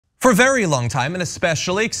For a very long time, and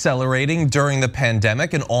especially accelerating during the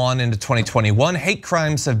pandemic and on into 2021, hate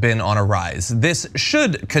crimes have been on a rise. This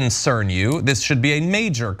should concern you. This should be a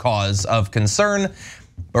major cause of concern.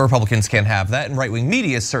 But Republicans can't have that, and right-wing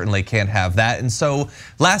media certainly can't have that. And so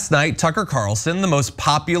last night, Tucker Carlson, the most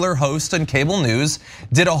popular host on cable news,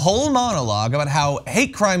 did a whole monologue about how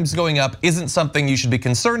hate crimes going up isn't something you should be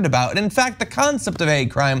concerned about. And in fact, the concept of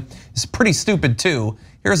hate crime is pretty stupid too.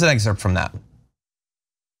 Here's an excerpt from that.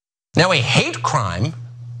 Now, a hate crime,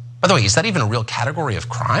 by the way, is that even a real category of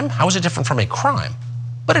crime? How is it different from a crime?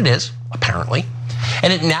 But it is, apparently.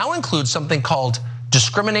 And it now includes something called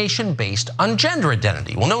discrimination based on gender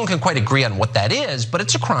identity. Well, no one can quite agree on what that is, but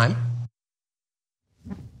it's a crime.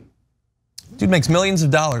 Dude makes millions of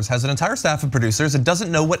dollars, has an entire staff of producers, and doesn't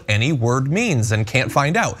know what any word means and can't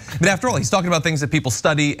find out. But after all, he's talking about things that people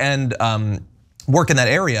study and work in that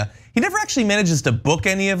area. He never actually manages to book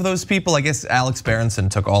any of those people. I guess Alex Berenson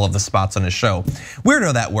took all of the spots on his show. Weird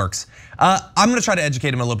how that works. I'm gonna try to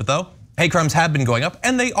educate him a little bit though. Hate crimes have been going up,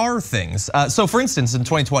 and they are things. So for instance, in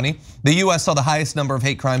 2020, the US saw the highest number of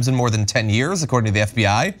hate crimes in more than 10 years, according to the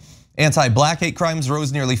FBI. Anti-black hate crimes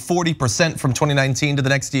rose nearly 40% from 2019 to the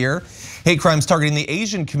next year. Hate crimes targeting the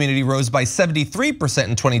Asian community rose by 73%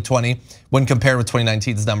 in 2020 when compared with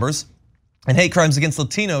 2019's numbers. And hate crimes against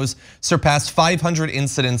Latinos surpassed 500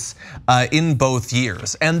 incidents in both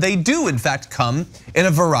years. And they do in fact come in a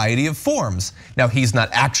variety of forms. Now, he's not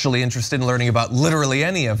actually interested in learning about literally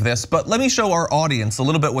any of this, but let me show our audience a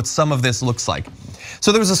little bit what some of this looks like.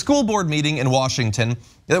 So there was a school board meeting in Washington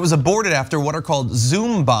that was aborted after what are called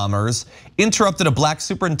Zoom bombers interrupted a black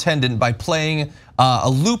superintendent by playing a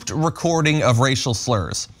looped recording of racial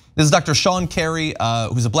slurs. This is Dr. Sean Carey,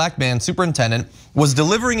 who's a black man, superintendent, was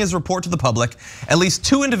delivering his report to the public. At least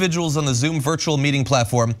 2 individuals on the Zoom virtual meeting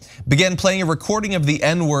platform began playing a recording of the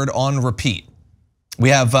N-word on repeat. We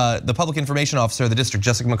have the public information officer of the district,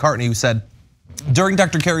 Jessica McCartney, who said, during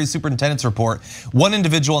Dr. Carey's superintendent's report, one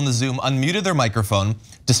individual on the Zoom unmuted their microphone,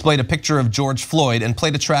 displayed a picture of George Floyd, and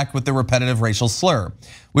played a track with the repetitive racial slur.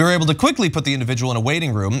 We were able to quickly put the individual in a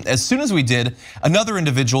waiting room. As soon as we did, another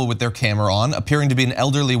individual with their camera on, appearing to be an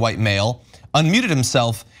elderly white male, unmuted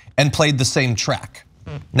himself and played the same track.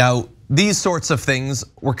 Now, these sorts of things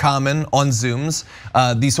were common on Zooms.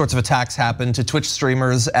 These sorts of attacks happen to Twitch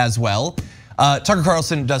streamers as well. Tucker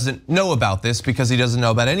Carlson doesn't know about this because he doesn't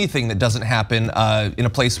know about anything that doesn't happen in a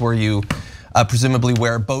place where you presumably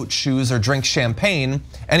wear boat shoes or drink champagne,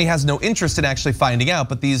 and he has no interest in actually finding out,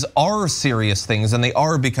 but these are serious things and they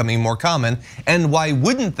are becoming more common. And why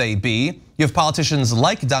wouldn't they be? You have politicians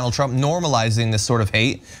like Donald Trump normalizing this sort of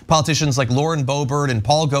hate, politicians like Lauren Boebert and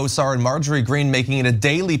Paul Gosar and Marjorie Greene making it a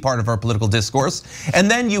daily part of our political discourse. And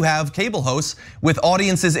then you have cable hosts with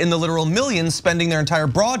audiences in the literal millions spending their entire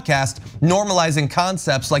broadcast normalizing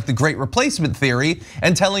concepts like the Great Replacement theory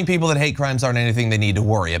and telling people that hate crimes aren't anything they need to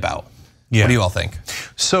worry about. Yeah. What do you all think?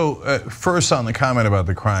 So first on the comment about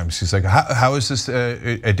the crimes, he's like, how is this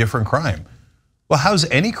a different crime? Well, how's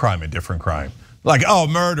any crime a different crime? Like, oh,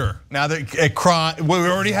 murder. Now that a crime, well, we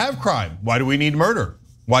already have crime. Why do we need murder?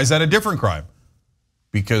 Why is that a different crime?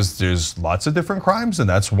 Because there's lots of different crimes and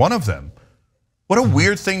that's one of them. What a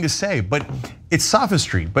weird thing to say, but it's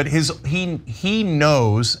sophistry. But he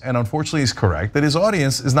knows, and unfortunately he's correct, that his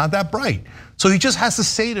audience is not that bright. So he just has to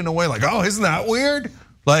say it in a way like, oh, isn't that weird?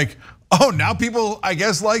 Like, oh, now people, I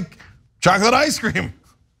guess, like chocolate ice cream.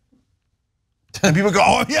 And people go,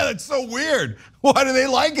 oh yeah, that's so weird. Why do they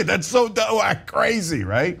like it? That's so crazy,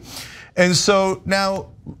 right? And so now,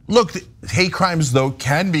 look, hate crimes though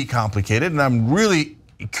can be complicated, and I'm really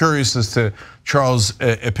curious as to Charles'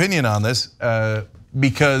 opinion on this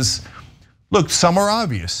because, look, some are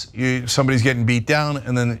obvious. Somebody's getting beat down,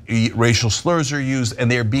 and then racial slurs are used, and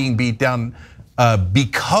they're being beat down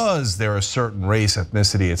because they're a certain race,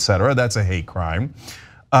 ethnicity, etc. That's a hate crime.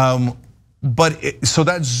 So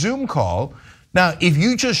that Zoom call. Now, if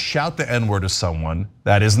you just shout the N-word to someone,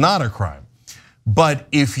 that is not a crime. But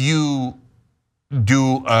if you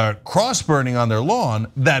do cross burning on their lawn,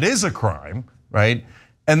 that is a crime, right?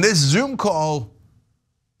 And this Zoom call,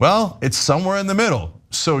 well, it's somewhere in the middle.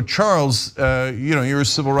 So Charles, you're a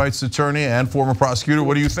civil rights attorney and former prosecutor.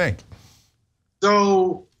 What do you think?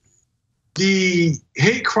 So the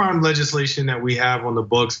hate crime legislation that we have on the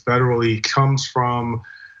books federally comes from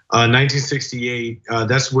 1968,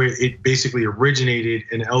 that's where it basically originated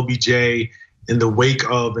in LBJ in the wake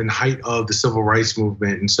of and height of the civil rights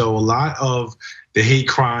movement. And so a lot of the hate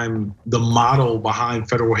crime, the model behind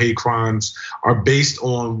federal hate crimes are based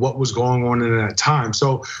on what was going on in that time.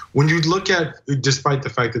 So when you look at, despite the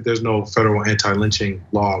fact that there's no federal anti-lynching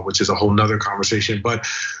law, which is a whole nother conversation, but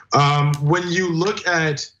when you look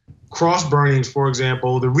at cross burnings, for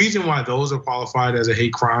example, the reason why those are qualified as a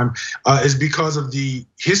hate crime is because of the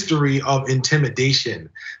history of intimidation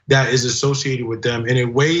that is associated with them in a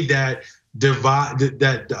way that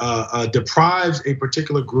deprives a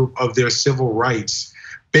particular group of their civil rights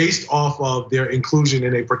based off of their inclusion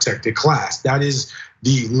in a protected class. That is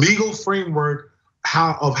the legal framework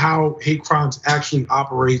of how hate crimes actually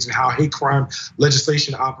operates and how hate crime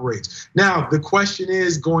legislation operates. Now, the question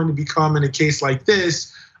is going to become, in a case like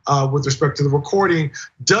this, with respect to the recording,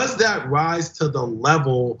 does that rise to the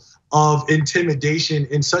level of intimidation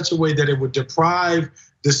in such a way that it would deprive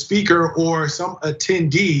the speaker or some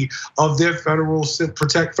attendee of their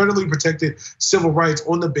federally protected civil rights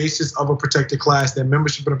on the basis of a protected class, their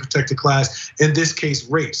membership in a protected class, in this case,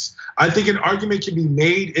 race? I think an argument can be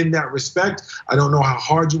made in that respect. I don't know how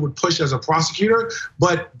hard you would push as a prosecutor,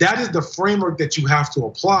 but that is the framework that you have to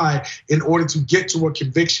apply in order to get to a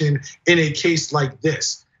conviction in a case like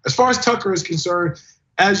this. As far as Tucker is concerned,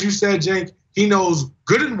 as you said, Cenk, he knows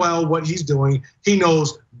good and well what he's doing. He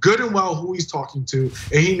knows good and well who he's talking to,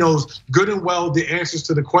 and he knows good and well the answers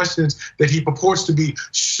to the questions that he purports to be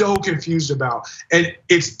so confused about. And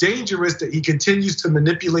it's dangerous that he continues to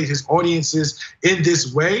manipulate his audiences in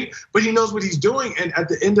this way, but he knows what he's doing. And at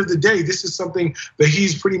the end of the day, this is something that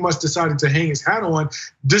he's pretty much decided to hang his hat on,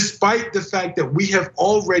 despite the fact that we have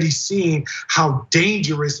already seen how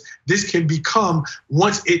dangerous this can become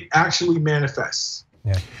once it actually manifests.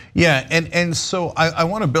 Yeah, and so I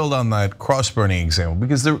want to build on that cross-burning example,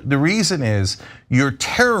 because the reason is you're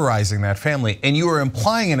terrorizing that family and you are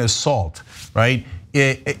implying an assault, right?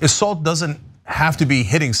 Assault doesn't have to be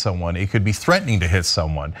hitting someone, it could be threatening to hit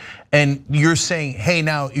someone. And you're saying, hey,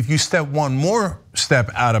 now if you step one more step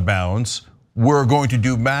out of bounds, we're going to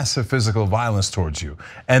do massive physical violence towards you.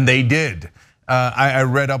 And they did. I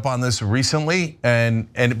read up on this recently, and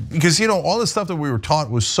because all the stuff that we were taught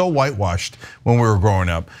was so whitewashed when we were growing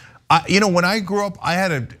up. When I grew up, I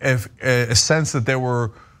had a sense that there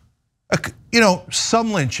were,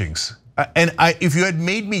 some lynchings. And if you had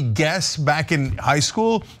made me guess back in high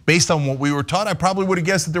school based on what we were taught, I probably would have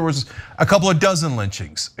guessed that there was a couple of dozen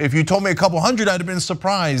lynchings. If you told me a couple hundred, I'd have been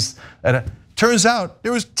surprised. Turns out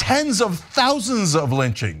there was tens of thousands of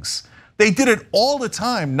lynchings. They did it all the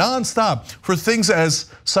time, nonstop, for things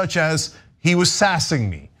such as he was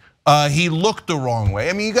sassing me, he looked the wrong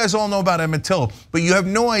way. I mean, you guys all know about Emmett Till, but you have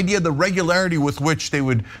no idea the regularity with which they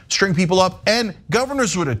would string people up. And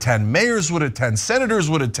governors would attend, mayors would attend, senators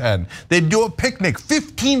would attend. They'd do a picnic.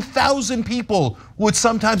 15,000 people would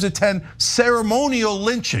sometimes attend ceremonial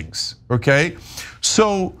lynchings. Okay,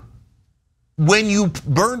 so when you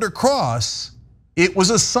burned a cross, it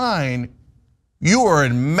was a sign you are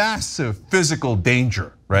in massive physical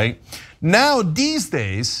danger, right? Now, these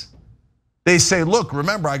days, they say, look,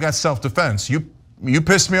 remember, I got self-defense. You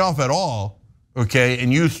pissed me off at all, okay?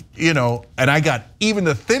 And and I got even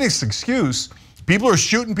the thinnest excuse. People are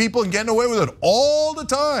shooting people and getting away with it all the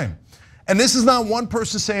time. And this is not one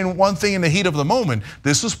person saying one thing in the heat of the moment.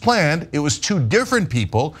 This was planned, it was two different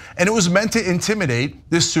people, and it was meant to intimidate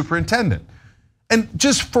this superintendent. And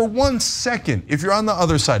just for 1 second, if you're on the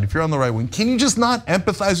other side, if you're on the right wing, can you just not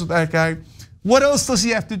empathize with that guy? What else does he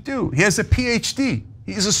have to do? He has a PhD,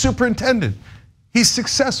 he's a superintendent, he's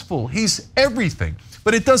successful, he's everything.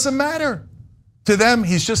 But it doesn't matter. To them,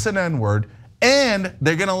 he's just an N-word, and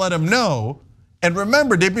they're gonna let him know. And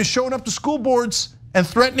remember, they've been showing up to school boards and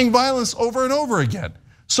threatening violence over and over again.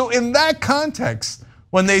 So in that context,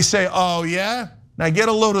 when they say, oh yeah, now get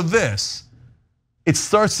a load of this, it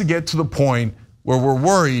starts to get to the point where we're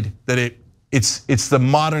worried that it's the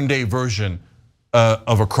modern day version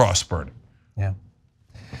of a cross burning. Yeah,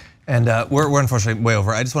 and we're unfortunately way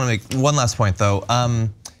over. I just want to make one last point though.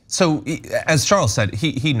 So as Charles said,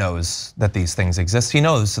 he knows that these things exist. He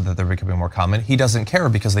knows that they're becoming more common. He doesn't care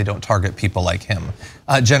because they don't target people like him.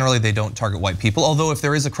 Generally, they don't target white people. Although if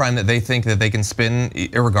there is a crime that they think that they can spin,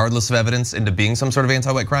 regardless of evidence, into being some sort of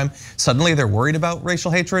anti-white crime, suddenly they're worried about racial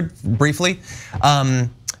hatred briefly.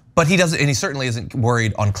 But he doesn't, and he certainly isn't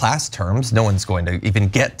worried on class terms. No one's going to even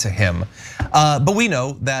get to him. But we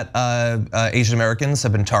know that Asian Americans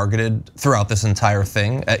have been targeted throughout this entire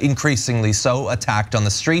thing, increasingly so, attacked on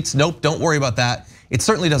the streets. Nope, don't worry about that. It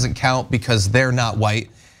certainly doesn't count because they're not white.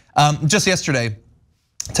 Just yesterday,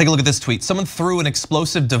 take a look at this tweet. Someone threw an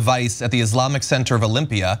explosive device at the Islamic Center of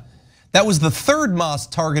Olympia. That was the third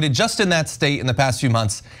mosque targeted just in that state in the past few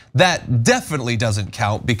months. That definitely doesn't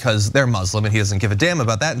count because they're Muslim and he doesn't give a damn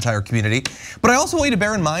about that entire community. But I also want you to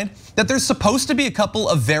bear in mind that there's supposed to be a couple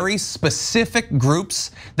of very specific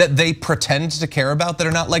groups that they pretend to care about that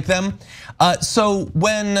are not like them. So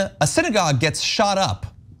when a synagogue gets shot up,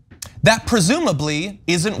 that presumably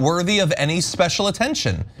isn't worthy of any special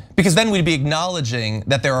attention, because then we'd be acknowledging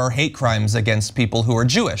that there are hate crimes against people who are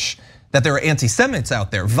Jewish, that there are anti-Semites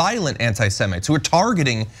out there, violent anti-Semites who are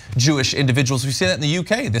targeting Jewish individuals. We see that in the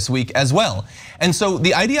UK this week as well. And so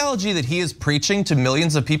the ideology that he is preaching to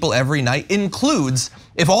millions of people every night includes,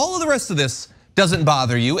 if all of the rest of this doesn't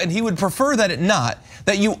bother you, and he would prefer that it not,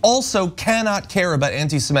 that you also cannot care about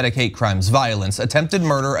anti-Semitic hate crimes, violence, attempted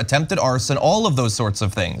murder, attempted arson, all of those sorts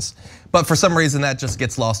of things. But for some reason that just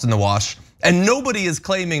gets lost in the wash. And nobody is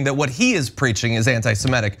claiming that what he is preaching is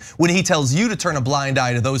anti-Semitic when he tells you to turn a blind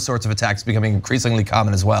eye to those sorts of attacks becoming increasingly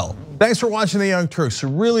common as well. Thanks for watching The Young Turks,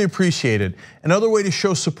 really appreciate it. Another way to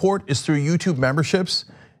show support is through YouTube memberships.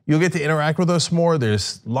 You'll get to interact with us more.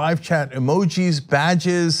 There's live chat emojis,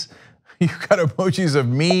 badges. You've got emojis of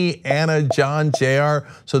me, Anna, John, JR,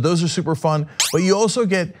 so those are super fun. But you also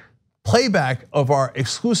get playback of our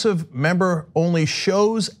exclusive member-only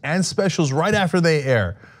shows and specials right after they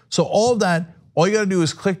air. So all of that, all you gotta do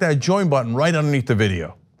is click that join button right underneath the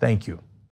video. Thank you.